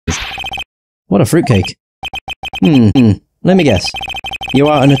What a fruitcake. Let me guess. You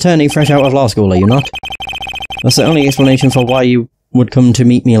are an attorney fresh out of law school, are you not? That's the only explanation for why you would come to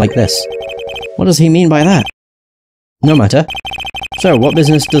meet me like this. What does he mean by that? No matter. So, what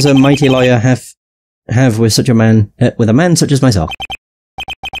business does a mighty lawyer have with such a man, with a man such as myself?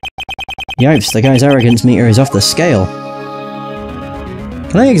 Yipes, the guy's arrogance meter is off the scale.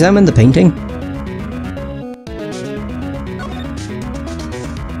 Can I examine the painting?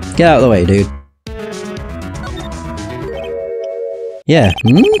 Get out of the way, dude. Yeah,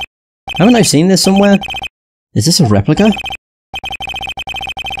 Haven't I seen this somewhere? Is this a replica?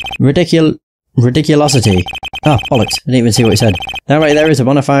 Ridiculosity. Ah, bollocks. I didn't even see what he said. That right there is a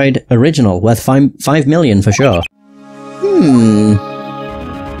bona fide original, worth 5 million for sure.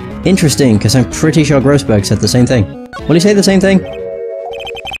 Interesting, because I'm pretty sure Grossberg said the same thing. Will he say the same thing?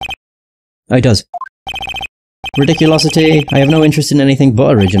 Oh, he does. Ridiculosity. I have no interest in anything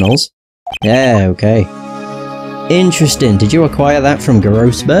but originals. Yeah, okay. Interesting. Did you acquire that from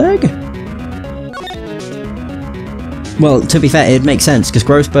Grossberg? Well, to be fair, it makes sense, because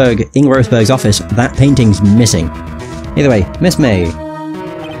in Grossberg's office, that painting's missing. Either way, Miss May.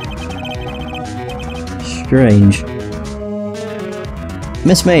 Strange.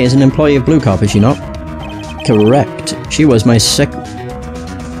 Miss May is an employee of Blue Corp, is she not? Correct. She was my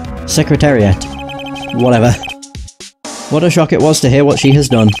secretariat. Whatever. What a shock it was to hear what she has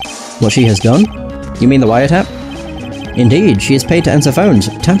done. What she has done? You mean the wiretap? Indeed, she is paid to answer phones.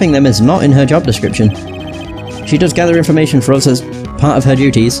 Tapping them is not in her job description. She does gather information for us as part of her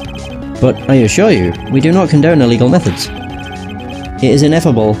duties, but I assure you, we do not condone illegal methods. It is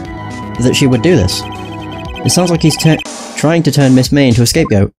ineffable that she would do this. It sounds like he's trying to turn Miss May into a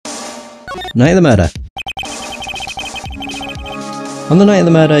scapegoat. Night of the murder. On the night of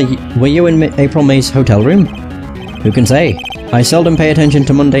the murder, were you in April May's hotel room? Who can say? I seldom pay attention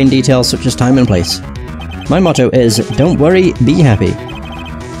to mundane details such as time and place. My motto is, don't worry, be happy.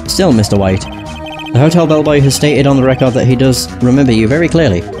 Still, Mr. White, the hotel bellboy has stated on the record that he does remember you very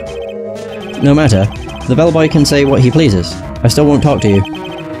clearly. No matter, the bellboy can say what he pleases. I still won't talk to you.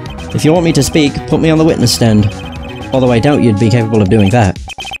 If you want me to speak, put me on the witness stand. Although I doubt you'd be capable of doing that.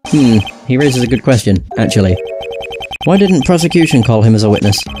 He raises a good question, actually. Why didn't prosecution call him as a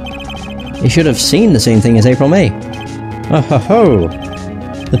witness? He should have seen the same thing as April May. Oh ho ho!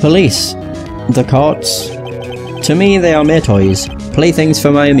 The police. The courts. To me, they are mere toys. Playthings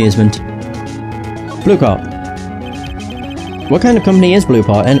for my amusement. Blue Corp. What kind of company is Blue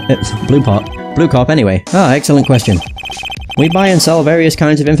Corp anyway? Ah, excellent question. We buy and sell various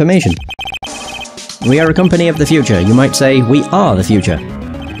kinds of information. We are a company of the future. You might say we are the future.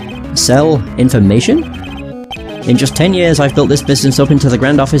 Sell information? In just 10 years, I've built this business up into the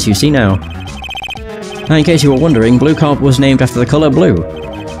grand office you see now. In case you were wondering, Blue Corp was named after the colour blue.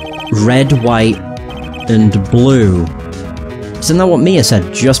 Red, white, and blue. Isn't that what Mia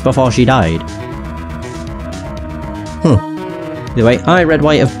said just before she died? Either way, I, Red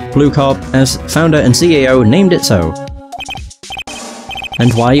White of Blue Corp, as founder and CEO, named it so.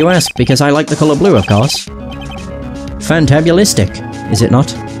 And why, you ask? Because I like the colour blue, of course. Fantabulistic, is it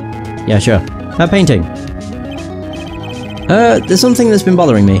not? Yeah, sure. That painting. There's something that's been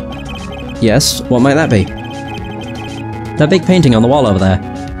bothering me. Yes, what might that be? That big painting on the wall over there.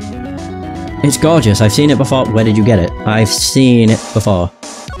 It's gorgeous, I've seen it before. Where did you get it? I've seen it before.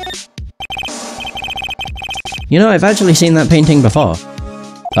 You know, I've actually seen that painting before.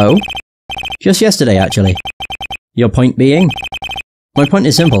 Oh? Just yesterday, actually. Your point being? My point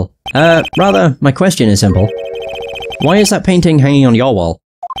is simple. Rather, my question is simple. Why is that painting hanging on your wall?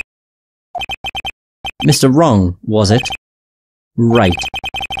 Mr. Wrong, was it? Right.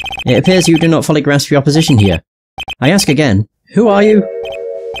 It appears you do not fully grasp your position here. I ask again, who are you?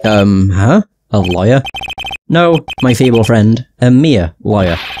 Huh? A lawyer? No, my feeble friend, a mere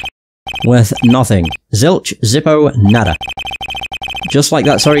lawyer. Worth nothing. Zilch, zippo, nada. Just like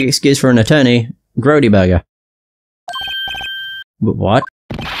that sorry excuse for an attorney, Grodyburger. What?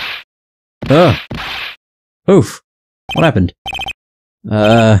 Ugh. Oof. What happened?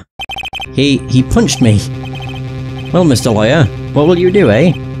 He punched me. Well, Mr. Lawyer, what will you do,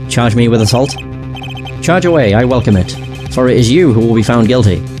 eh? Charge me with assault? Charge away, I welcome it. For it is you who will be found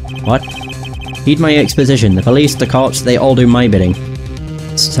guilty. What? Heed my exposition. The police, the courts, they all do my bidding.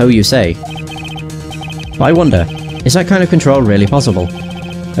 So you say. But I wonder, is that kind of control really possible?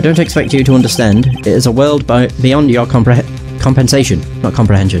 I don't expect you to understand. It is a world beyond your compensation, not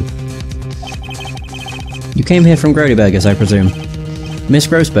comprehension. You came here from Grodyburgers, I presume. Miss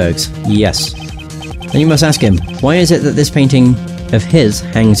Grossberg's? Yes. Then you must ask him, why is it that this painting of his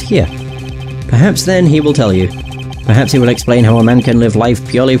hangs here? Perhaps then he will tell you. Perhaps he will explain how a man can live life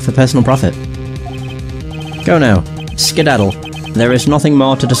purely for personal profit. Go now. Skedaddle. There is nothing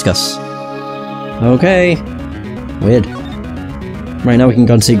more to discuss. Okay. Weird. Right, now we can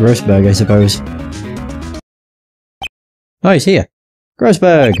go and see Grossberg, I suppose. Oh, he's here.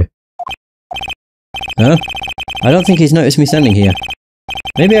 Grossberg! Huh? I don't think he's noticed me standing here.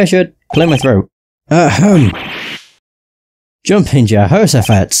 Maybe I should clear my throat. Ahem. Jump in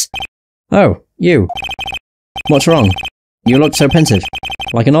Jehoshaphat. Oh, you. What's wrong? You look so pensive,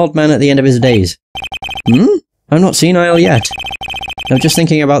 like an old man at the end of his days. Hmm? I'm not senile yet. I'm just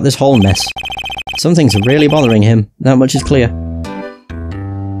thinking about this whole mess. Something's really bothering him, that much is clear.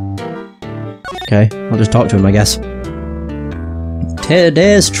 Okay, I'll just talk to him, I guess.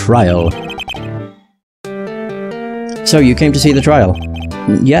 Today's trial. So, you came to see the trial?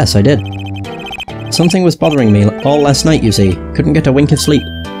 Yes, I did. Something was bothering me all last night, you see. Couldn't get a wink of sleep.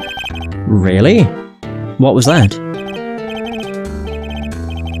 Really? What was that?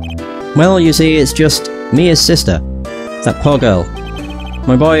 Well, you see, it's just Mia's sister. That poor girl.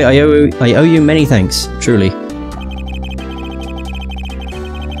 My boy, I owe you many thanks, truly.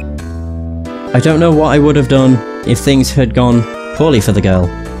 I don't know what I would have done if things had gone poorly for the girl.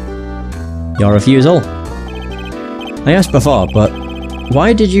 Your refusal? I asked before, but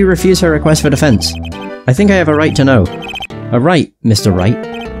why did you refuse her request for defense? I think I have a right to know. A right, Mr.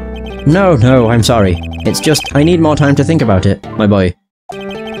 Wright? No, I'm sorry. It's just I need more time to think about it, my boy.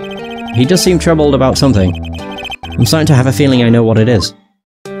 He does seem troubled about something. I'm starting to have a feeling I know what it is.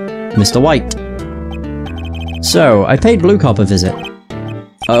 Mr. White. So, I paid Blue Cop a visit.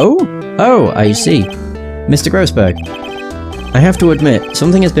 Oh, I see. Mr. Grossberg. I have to admit,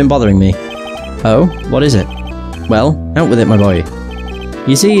 something has been bothering me. Oh, what is it? Well, out with it, my boy.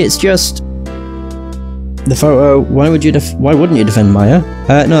 You see, it's just... The photo, why wouldn't you defend Maya?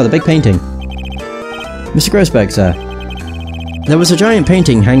 No, the big painting. Mr. Grossberg, sir. There was a giant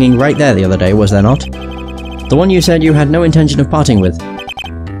painting hanging right there the other day, was there not? The one you said you had no intention of parting with.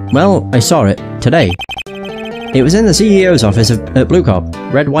 Well, I saw it, today. It was in the CEO's office at Blue Cop,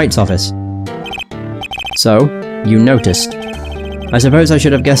 Red White's office. So, you noticed. I suppose I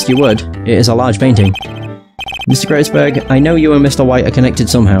should have guessed you would. It is a large painting. Mr. Grossberg, I know you and Mr. White are connected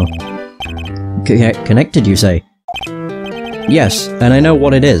somehow. Connected, you say? Yes, and I know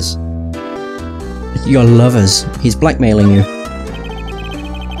what it is. You're lovers. He's blackmailing you.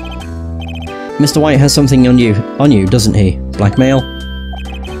 Mr. White has something on you, doesn't he? Blackmail?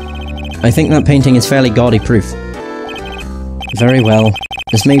 I think that painting is fairly gaudy proof. Very well.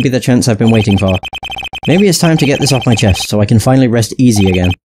 This may be the chance I've been waiting for. Maybe it's time to get this off my chest, so I can finally rest easy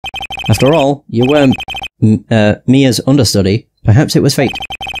again. After all, you were Mia's understudy. Perhaps it was fate.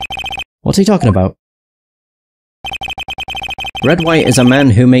 What's he talking about? Red White is a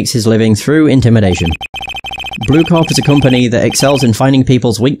man who makes his living through intimidation. Blue Corp is a company that excels in finding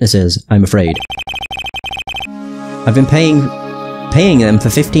people's weaknesses, I'm afraid. I've been paying them for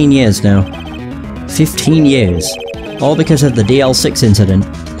 15 years now. 15 years. All because of the DL6 incident,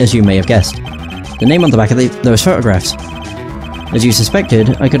 as you may have guessed. The name on the back of those photographs. As you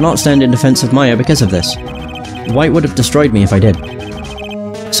suspected, I could not stand in defense of Maya because of this. White would have destroyed me if I did.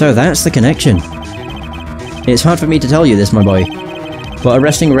 So that's the connection. It's hard for me to tell you this, my boy, but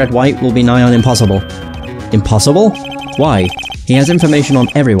arresting Red White will be nigh on impossible. Impossible? Why? He has information on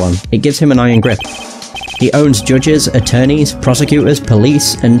everyone. It gives him an iron grip. He owns judges, attorneys, prosecutors,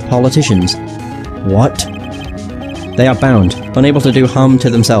 police, and politicians. What? They are bound, unable to do harm to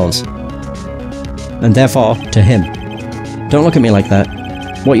themselves. And therefore, to him. Don't look at me like that.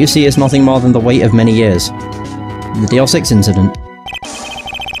 What you see is nothing more than the weight of many years. The DL6 incident.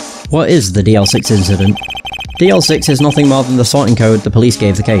 What is the DL6 incident? DL6 is nothing more than the sorting code the police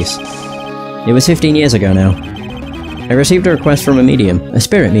gave the case. It was 15 years ago now. I received a request from a medium, a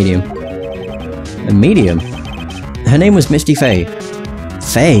spirit medium. A medium? Her name was Misty Faye.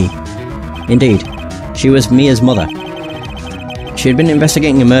 Faye? Indeed. She was Mia's mother. She had been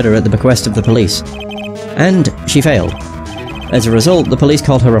investigating a murder at the bequest of the police. And she failed. As a result, the police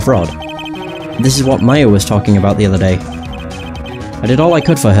called her a fraud. This is what Maya was talking about the other day. I did all I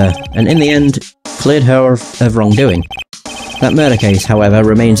could for her, and in the end, cleared her of wrongdoing. That murder case, however,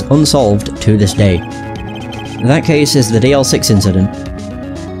 remains unsolved to this day. That case is the DL6 incident.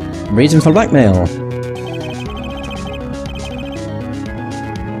 Reason for blackmail.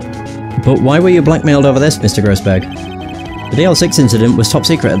 But why were you blackmailed over this, Mr. Grossberg? The DL6 incident was top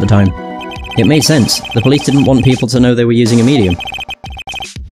secret at the time. It made sense. The police didn't want people to know they were using a medium.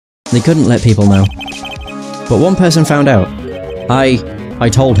 They couldn't let people know. But one person found out. I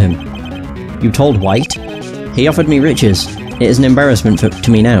told him. You told White? He offered me riches. It is an embarrassment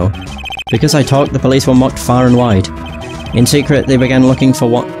to me now. Because I talked, the police were mocked far and wide. In secret, they began looking for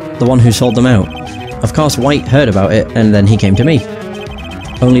the one who sold them out. Of course, White heard about it, and then he came to me.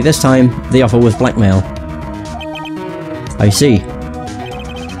 Only this time, the offer was blackmail. I see.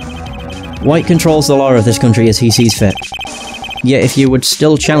 White controls the law of this country as he sees fit. Yet if you would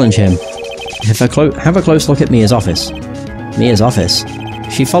still challenge him, have a close look at Mia's office. Mia's office?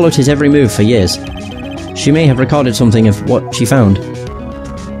 She followed his every move for years. She may have recorded something of what she found.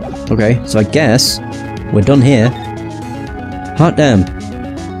 Okay, so I guess we're done here. Hot damn.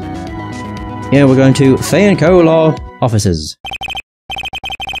 Yeah, we're going to Fay & Co. Law offices.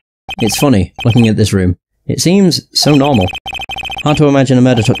 It's funny, looking at this room. It seems so normal. Hard to imagine a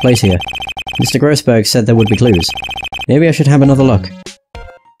murder took place here. Mr. Grossberg said there would be clues. Maybe I should have another look.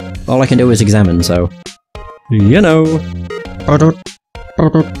 All I can do is examine, so... You know...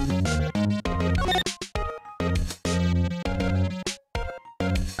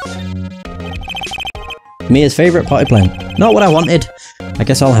 Mia's favourite potted plant. Not what I wanted! I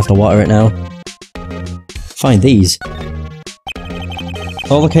guess I'll have to water it now. Find these.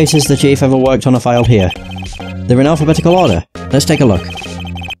 All the cases the Chief ever worked on are filed here. They're in alphabetical order. Let's take a look.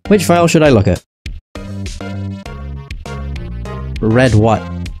 Which file should I look at? Red what?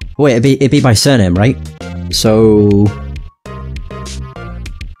 Wait, it'd be by surname, right? So...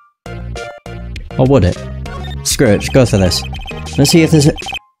 Or would it? Screw it, go for this. Let's see if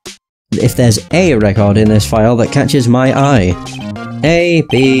there's a record in this file that catches my eye. A,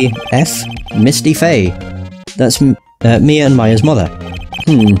 B, F, Misty Fay. That's Mia and Maya's mother.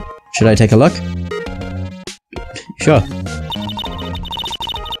 Should I take a look? Sure.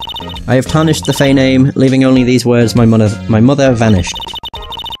 I have tarnished the Fay name, leaving only these words, my mother vanished.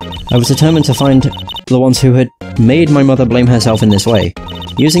 I was determined to find the ones who had made my mother blame herself in this way.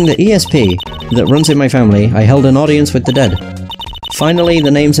 Using the ESP that runs in my family, I held an audience with the dead. Finally,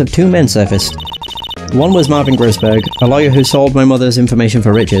 the names of two men surfaced. One was Marvin Grossberg, a lawyer who sold my mother's information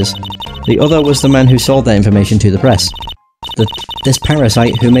for riches. The other was the man who sold that information to the press. This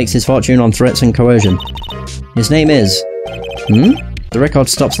parasite who makes his fortune on threats and coercion. His name is... The record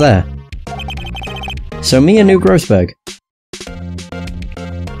stops there. So Mia knew Grossberg.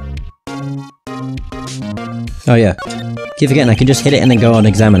 Oh yeah. Keep forgetting I can just hit it and then go and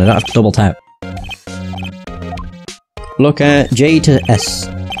examine. I don't have to double tap. Look at J to S.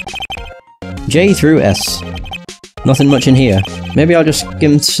 J through S. Nothing much in here. Maybe I'll just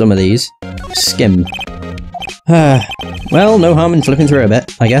skim some of these. Skim. Well, no harm in flipping through a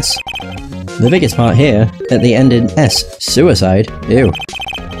bit, I guess. The biggest part here, at the end in S, suicide. Ew.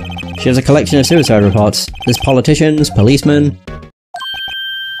 She has a collection of suicide reports. There's politicians, policemen...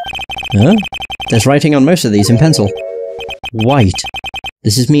 Huh? There's writing on most of these in pencil. White.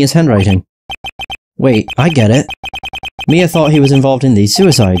 This is Mia's handwriting. Wait, I get it. Mia thought he was involved in these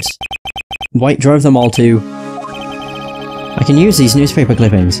suicides. White drove them all to... I can use these newspaper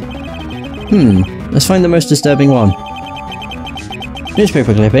clippings. Let's find the most disturbing one.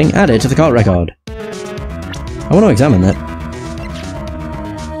 Newspaper clipping added to the court record. I want to examine that.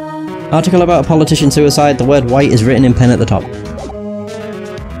 Article about a politician suicide, the word white is written in pen at the top.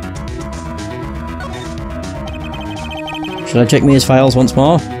 Should I check Mia's files once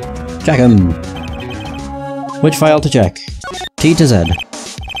more? Check 'em! Which file to check? T to Z.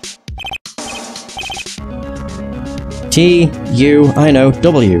 T, U, I know,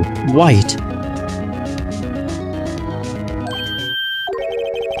 W. White.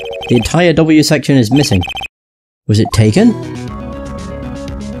 The entire W section is missing. Was it taken?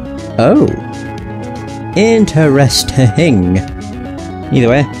 Oh. Interesting. Either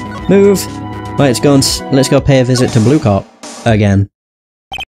way, move. Let's go pay a visit to Blue Corp. Again.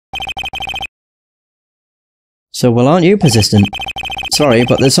 So, well, aren't you persistent? Sorry,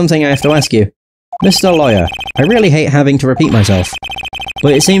 but there's something I have to ask you. Mr. Lawyer, I really hate having to repeat myself,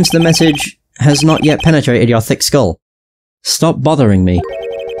 but it seems the message has not yet penetrated your thick skull. Stop bothering me.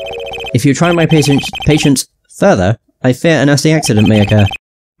 If you try my patience further, I fear a nasty accident may occur.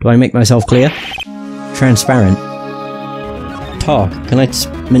 Do I make myself clear? Transparent. Talk. Can I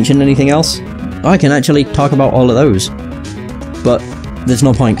mention anything else? I can actually talk about all of those. But there's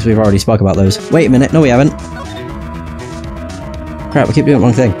no point because we've already spoke about those. Wait a minute, no we haven't. Crap, I keep doing the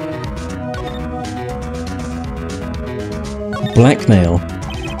wrong thing. Blackmail.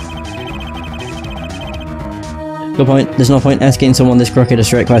 Good point. There's no point asking someone this crooked a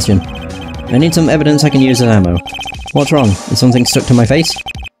straight question. I need some evidence I can use as ammo. What's wrong? Is something stuck to my face?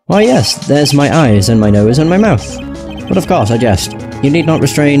 Why yes, there's my eyes and my nose and my mouth. But of course, I jest. You need not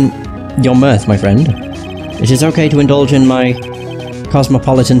restrain your mirth, my friend. It is okay to indulge in my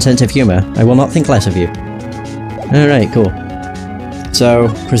cosmopolitan sense of humour. I will not think less of you. Alright, cool. So,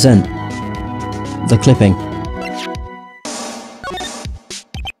 present. The clipping.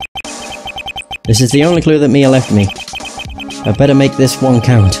 This is the only clue that Mia left me. I better make this one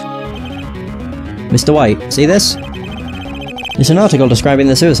count. Mr. White, see this? It's an article describing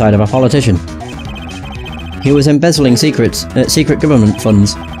the suicide of a politician. He was embezzling secret government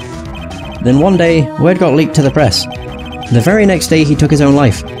funds. Then one day, word got leaked to the press. The very next day he took his own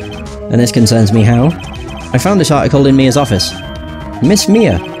life. And this concerns me how? I found this article in Mia's office. Miss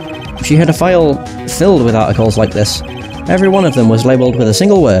Mia. She had a file filled with articles like this. Every one of them was labelled with a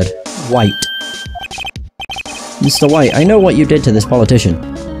single word. White. Mr. White, I know what you did to this politician.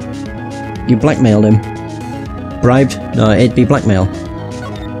 You blackmailed him. Bribed? No, it'd be blackmail.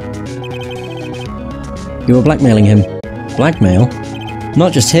 You were blackmailing him. Blackmail?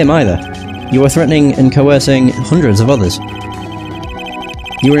 Not just him either. You were threatening and coercing hundreds of others.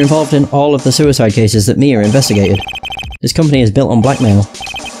 You were involved in all of the suicide cases that Mia investigated. This company is built on blackmail.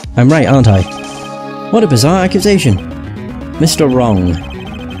 I'm right, aren't I? What a bizarre accusation. Mr. Wrong.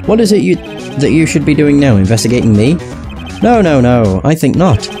 What is it that you should be doing now, investigating me? No, I think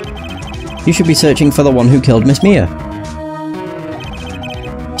not. You should be searching for the one who killed Miss Mia.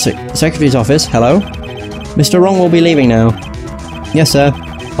 Secretary's office, hello? Mr. Wrong will be leaving now. Yes, sir.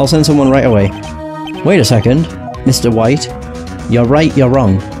 I'll send someone right away. Wait a second, Mr. White. You're right, you're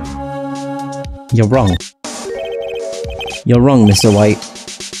wrong. You're wrong. You're wrong, Mr. White.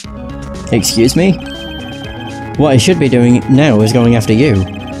 Excuse me? What I should be doing now is going after you.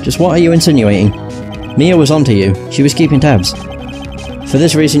 Just what are you insinuating? Mia was onto you. She was keeping tabs. For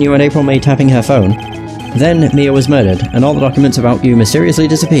this reason you and April May tapping her phone. Then Mia was murdered, and all the documents about you mysteriously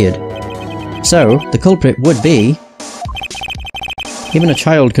disappeared. So, the culprit would be... Even a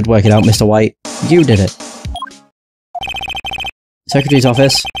child could work it out, Mr. White. You did it. Secretary's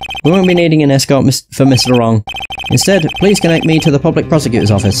office. We won't be needing an escort for Mr. Wrong. Instead, please connect me to the public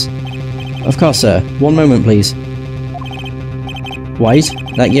prosecutor's office. Of course, sir. One moment, please. White?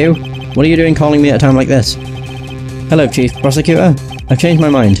 That you? What are you doing calling me at a time like this? Hello, Chief Prosecutor. I've changed my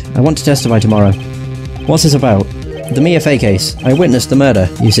mind. I want to testify tomorrow. What's this about? The Mia Fey case. I witnessed the murder,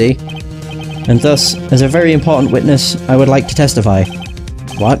 you see. And thus, as a very important witness, I would like to testify.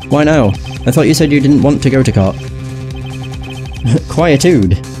 What? Why now? I thought you said you didn't want to go to court.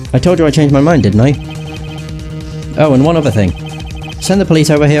 Quietude. I told you I changed my mind, didn't I? Oh, and one other thing. Send the police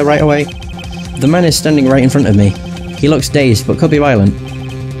over here right away. The man is standing right in front of me. He looks dazed, but could be violent.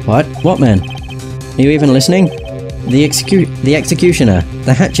 What? What man? Are you even listening? The executioner,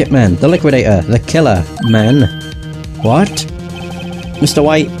 the hatchet man, the liquidator, the killer man. What? Mr.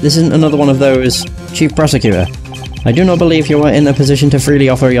 White, this isn't another one of those. Chief Prosecutor. I do not believe you are in a position to freely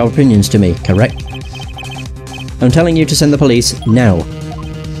offer your opinions to me, correct? I'm telling you to send the police now.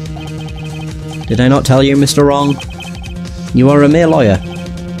 Did I not tell you, Mr. Wrong? You are a mere lawyer.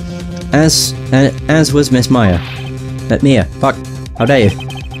 As was Miss Mia. Mia, fuck. How dare you?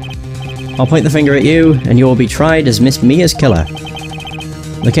 I'll point the finger at you, and you will be tried as Miss Mia's killer.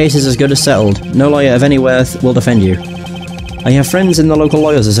 The case is as good as settled. No lawyer of any worth will defend you. I have friends in the local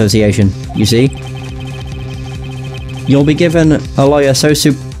lawyers association, you see. You'll be given a lawyer so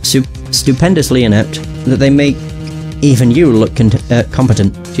stupendously inept that they make even you look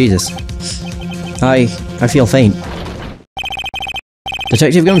competent. Jesus. I feel faint.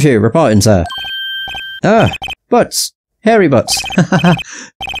 Detective Gumshoe, reporting, sir. Ah, butts. Hairy butts.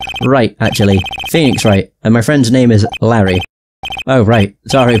 Right, actually. Phoenix Wright, and my friend's name is Larry. Oh, right.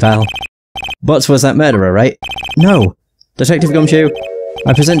 Sorry, pal. Butts was that murderer, right? No. Detective Gumshoe,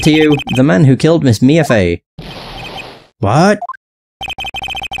 I present to you the man who killed Miss Mia Fey. What?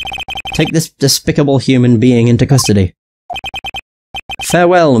 Take this despicable human being into custody.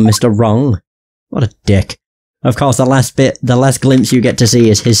 Farewell, Mr. Wrong. What a dick. Of course, the last glimpse you get to see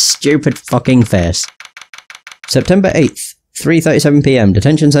is his stupid fucking face. September 8th, 3:37 PM,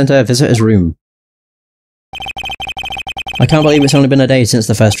 Detention Center, Visitor's Room. I can't believe it's only been a day since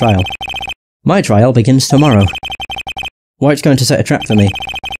the first trial. My trial begins tomorrow. White's going to set a trap for me.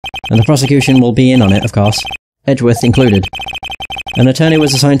 And the prosecution will be in on it, of course. Edgeworth included. An attorney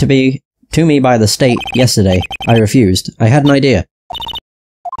was assigned to me by the state yesterday. I refused. I had an idea.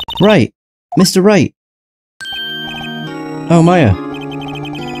 Right. Mr. Wright. Oh, Maya.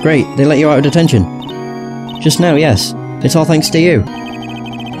 Great, they let you out of detention. Just now, yes. It's all thanks to you.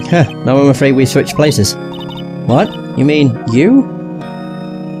 Huh, now I'm afraid we switched places. What? You mean, you?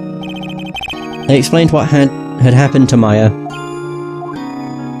 I explained what had happened to Maya.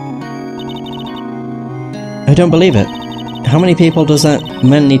 I don't believe it. How many people does that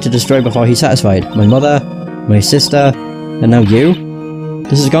man need to destroy before he's satisfied? My mother, my sister, and now you?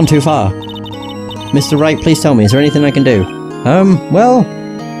 This has gone too far. Mr. Wright, please tell me, is there anything I can do? Well...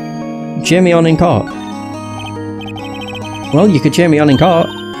 cheer me on in court. Well, you could cheer me on in court.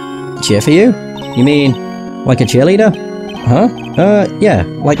 Cheer for you? You mean, like a cheerleader? Huh? Yeah,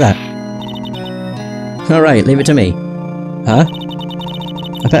 like that. Alright, leave it to me. Huh?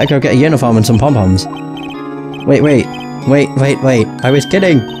 I better go get a uniform and some pom-poms. Wait, I was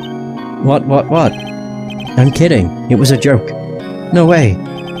kidding! What? I'm kidding, it was a joke. No way!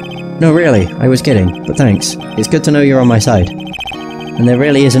 No really, I was kidding, but thanks. It's good to know you're on my side. And there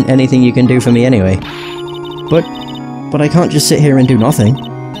really isn't anything you can do for me anyway. But I can't just sit here and do nothing.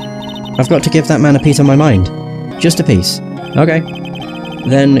 I've got to give that man a piece of my mind. Just a piece. Okay.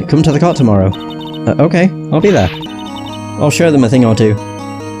 Then come to the court tomorrow. Okay, I'll be there. I'll show them a thing or two.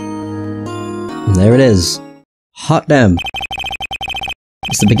 And there it is. Hot damn.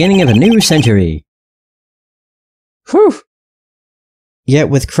 It's the beginning of a new century. Whew! Yet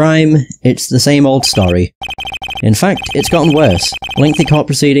with crime, it's the same old story. In fact, it's gotten worse. Lengthy court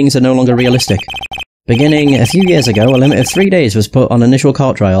proceedings are no longer realistic. Beginning a few years ago, a limit of 3 days was put on initial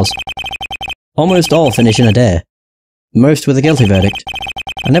court trials. Almost all finish in a day. Most with a guilty verdict.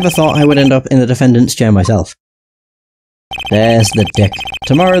 I never thought I would end up in the defendant's chair myself. There's the dick.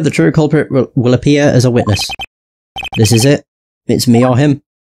 Tomorrow the true culprit will appear as a witness. This is it. It's me or him.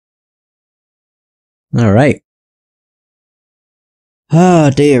 Alright.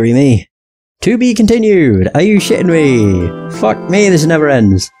 Ah, dearie me. To be continued! Are you shitting me? Fuck me, this never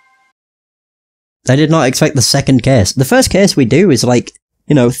ends. I did not expect the second case. The first case we do is like,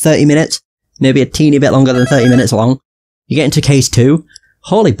 30 minutes. Maybe a teeny bit longer than 30 minutes long. You get into case 2.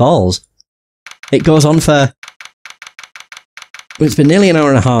 Holy balls. It goes on for... It's been nearly an hour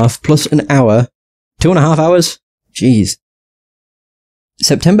and a half, plus an hour. 2.5 hours? Jeez.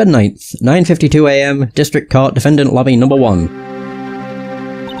 September 9th, 9:52 AM, District Court, Defendant Lobby Number 1.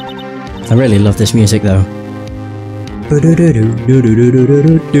 I really love this music though.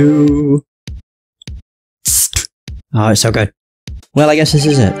 Oh, it's so good. Well, I guess this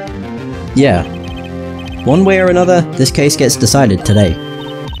is it. Yeah. One way or another, this case gets decided today.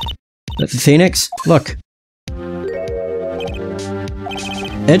 But for Phoenix, look.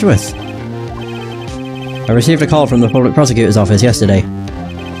 Edgeworth. I received a call from the public prosecutor's office yesterday.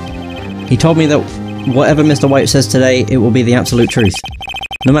 He told me that whatever Mr. White says today, it will be the absolute truth.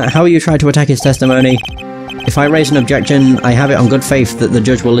 No matter how you try to attack his testimony, if I raise an objection, I have it on good faith that the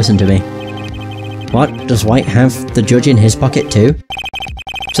judge will listen to me. What? Does White have the judge in his pocket too?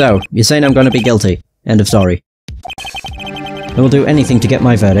 So, you're saying I'm going to be guilty. End of story. I will do anything to get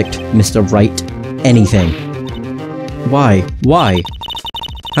my verdict, Mr. Wright. Anything. Why? Why?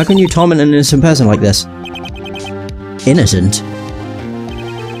 How can you torment an innocent person like this? Innocent?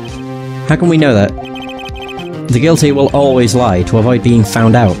 How can we know that? The guilty will always lie to avoid being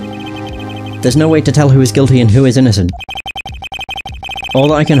found out. There's no way to tell who is guilty and who is innocent. All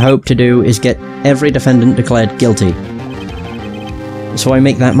that I can hope to do is get every defendant declared guilty. So I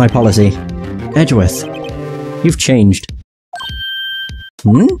make that my policy. Edgeworth, you've changed.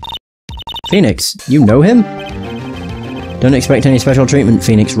 Phoenix, you know him? Don't expect any special treatment,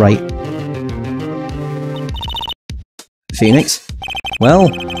 Phoenix Wright. Phoenix? Well,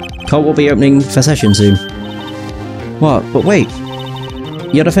 court will be opening for session soon. What? But wait.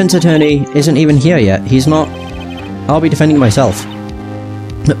 Your defense attorney isn't even here yet. He's not... I'll be defending myself.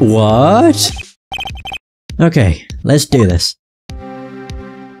 What? Okay, let's do this.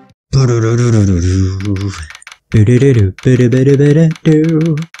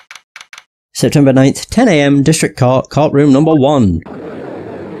 September 9th, 10 AM, District Court, Courtroom Number 1.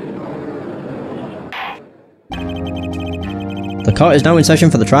 The court is now in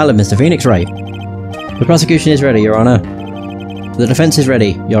session for the trial of Mr. Phoenix Wright. The prosecution is ready, Your Honour. The defence is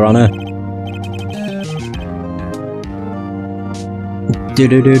ready, Your Honour.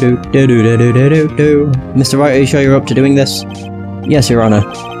 Mr. Wright, are you sure you're up to doing this? Yes, Your Honour.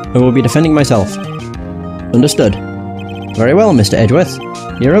 I will be defending myself. Understood. Very well, Mr. Edgeworth.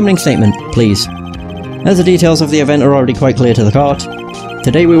 Your opening statement, please. As the details of the event are already quite clear to the court,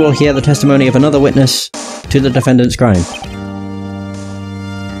 today we will hear the testimony of another witness to the defendant's crime.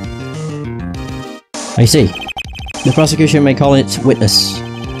 I see. The prosecution may call it witness.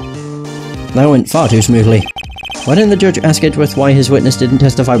 That went far too smoothly. Why didn't the judge ask Edgeworth why his witness didn't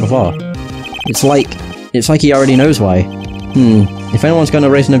testify before? It's like he already knows why. If anyone's gonna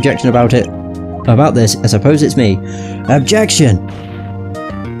raise an objection about this, I suppose it's me. Objection!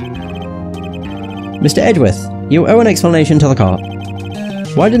 Mr. Edgeworth, you owe an explanation to the court.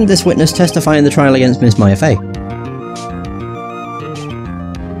 Why didn't this witness testify in the trial against Miss Maya Fey?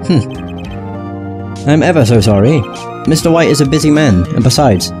 I'm ever so sorry. Mr. White is a busy man, and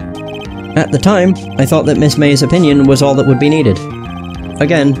besides, at the time, I thought that Miss May's opinion was all that would be needed.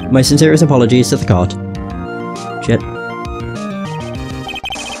 Again, my sincerest apologies to the court. Shit.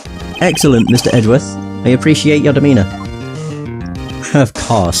 Excellent, Mr. Edgeworth. I appreciate your demeanour. Of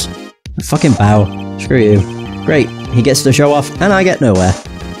course. Fucking bow. Screw you. Great, he gets to show off, and I get nowhere.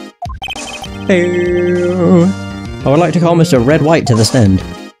 I would like to call Mr. Red White to the stand.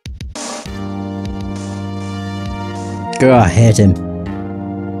 God, I hate him.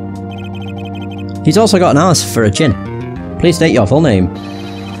 He's also got an arse for a chin. Please state your full name.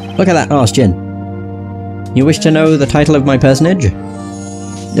 Look at that arse chin. You wish to know the title of my personage?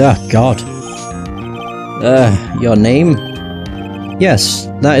 Oh, God. Your name? Yes,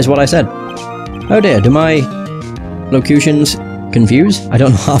 that is what I said. Oh dear, do my locutions confuse? I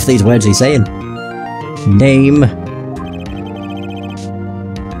don't know half these words he's saying. Name.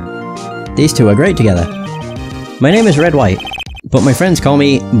 These two are great together. My name is Red White, but my friends call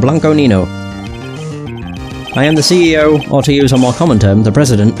me Blanco Nino. I am the CEO, or to use a more common term, the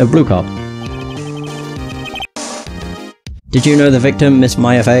president of Blue Corp. Did you know the victim, Miss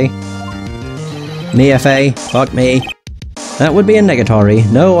Maya Fay? Mia Fay? Fuck me. That would be a negatory.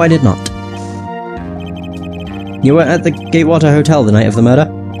 No, I did not. You were at the Gatewater Hotel the night of the murder?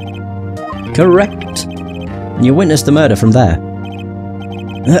 Correct. And you witnessed the murder from there.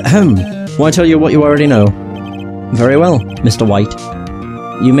 Ahem. Why tell you what you already know? Very well, Mr. White.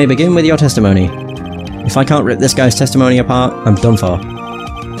 You may begin with your testimony. If I can't rip this guy's testimony apart, I'm done for.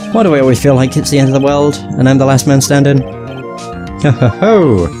 Why do I always feel like it's the end of the world, and I'm the last man standing? Ho ho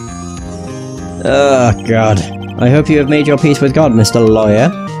ho! Oh, God. I hope you have made your peace with God, Mr. Lawyer.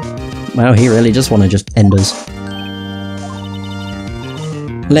 Wow, he really just want to just end us.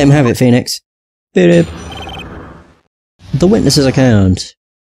 Let him have it, Phoenix. The witness's account.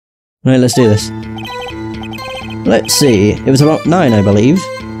 Right, let's do this. Let's see, it was about 9, I believe.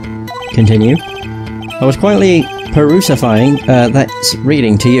 Continue. I was quietly that's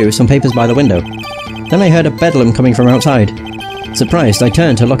reading to you some papers by the window. Then I heard a bedlam coming from outside. Surprised, I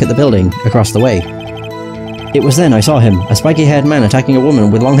turned to look at the building across the way. It was then I saw him, a spiky-haired man attacking a woman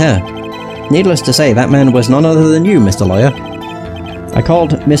with long hair. Needless to say, that man was none other than you, Mr. Lawyer. I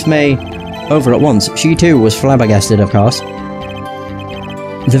called Miss May over at once. She too was flabbergasted, of course.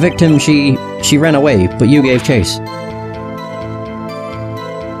 The victim, she ran away, but you gave chase.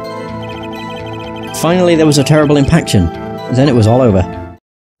 Finally, there was a terrible impaction. Then it was all over.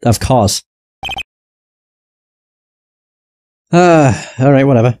 Of course. Alright,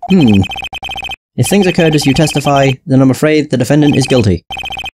 whatever. If things occurred as you testify, then I'm afraid the defendant is guilty.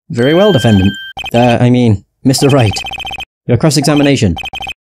 Very well, defendant. Mr. Wright. Your cross-examination.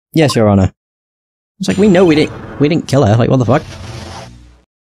 Yes, Your Honor. It's like, we know we didn't kill her, like, what the fuck?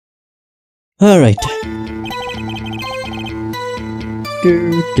 Alright.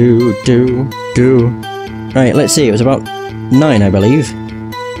 Right, let's see, it was about 9, I believe.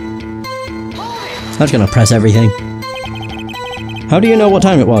 I'm just gonna press everything. How do you know what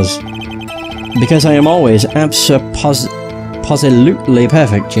time it was? Because I am always absolutely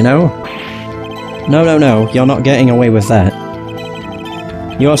perfect, you know? No, you're not getting away with that.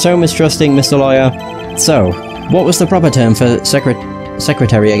 You are so mistrusting, Mr. Lawyer. So, what was the proper term for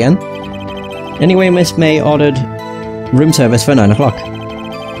secretary again? Anyway, Miss May ordered room service for 9 o'clock.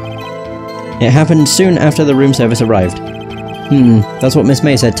 It happened soon after the room service arrived. That's what Miss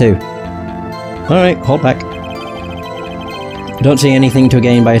May said too. Alright, hold back. Don't see anything to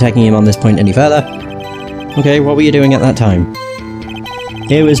gain by attacking him on this point any further. Okay, what were you doing at that time?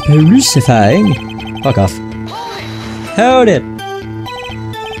 It was perusifying. Fuck off. Hold it!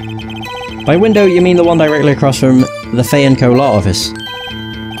 By window, you mean the one directly across from the Fay & Co. law office?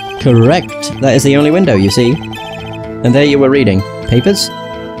 Correct. That is the only window, you see. And there you were reading. Papers?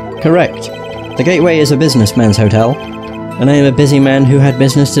 Correct. The Gateway is a businessman's hotel, and I am a busy man who had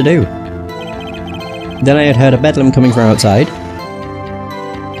business to do. Then I had heard a bedlam coming from outside.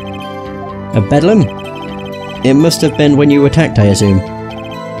 A bedlam? It must have been when you attacked, I assume.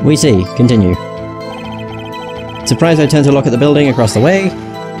 We see. Continue. Surprised I turned to look at the building across the way.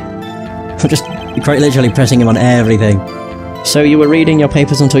 I'm just quite literally pressing him on everything. So you were reading your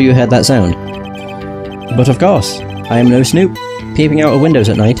papers until you heard that sound? But of course. I am no snoop. Peeping out of windows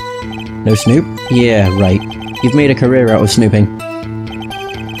at night. No snoop? Yeah, right. You've made a career out of snooping.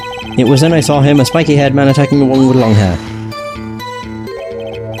 It was then I saw him, a spiky-haired man attacking a woman with long hair.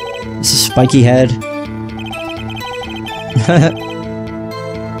 Spiky-haired.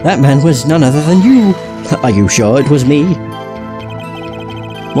 That man was none other than you. Are you sure it was me?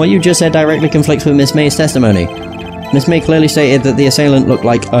 What you just said directly conflicts with Miss May's testimony. Miss May clearly stated that the assailant looked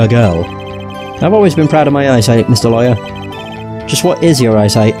like a girl. I've always been proud of my eyesight, Mr. Lawyer. Just what is your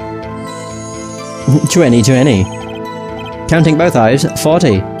eyesight? 20. Counting both eyes,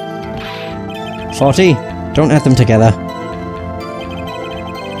 40. 40? Don't add them together.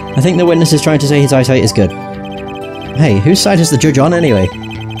 I think the witness is trying to say his eyesight is good. Hey, whose side is the judge on anyway?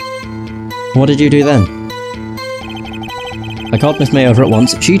 What did you do then? I called Miss May over at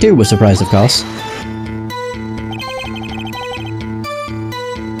once. She too was surprised, of course.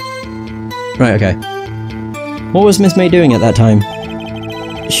 Right, okay. What was Miss May doing at that time?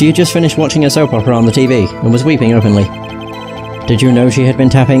 She had just finished watching a soap opera on the TV and was weeping openly. Did you know she had been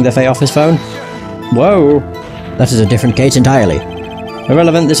tapping the Fay office phone? Whoa! That is a different case entirely.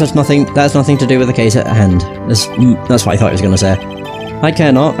 Irrelevant, that has nothing to do with the case at hand. That's what I thought I was going to say. I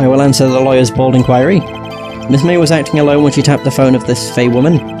care not, I will answer the lawyer's bold inquiry. Miss May was acting alone when she tapped the phone of this Fay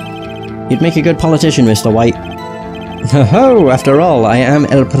woman. You'd make a good politician, Mr. White. Ho-ho! After all, I am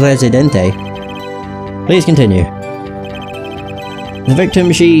El Presidente. Please continue. The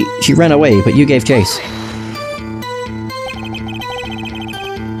victim, she ran away, but you gave chase.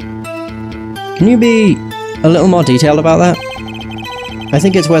 Can you be a little more detailed about that? I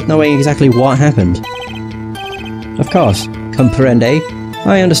think it's worth knowing exactly what happened. Of course. Comprende?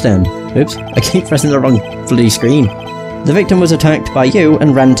 I understand. Oops, I keep pressing the wrong bloody screen. The victim was attacked by you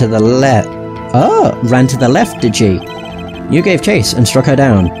and ran to the left. Oh, ran to the left, did she? You gave chase and struck her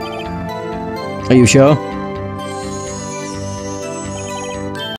down. Are you sure?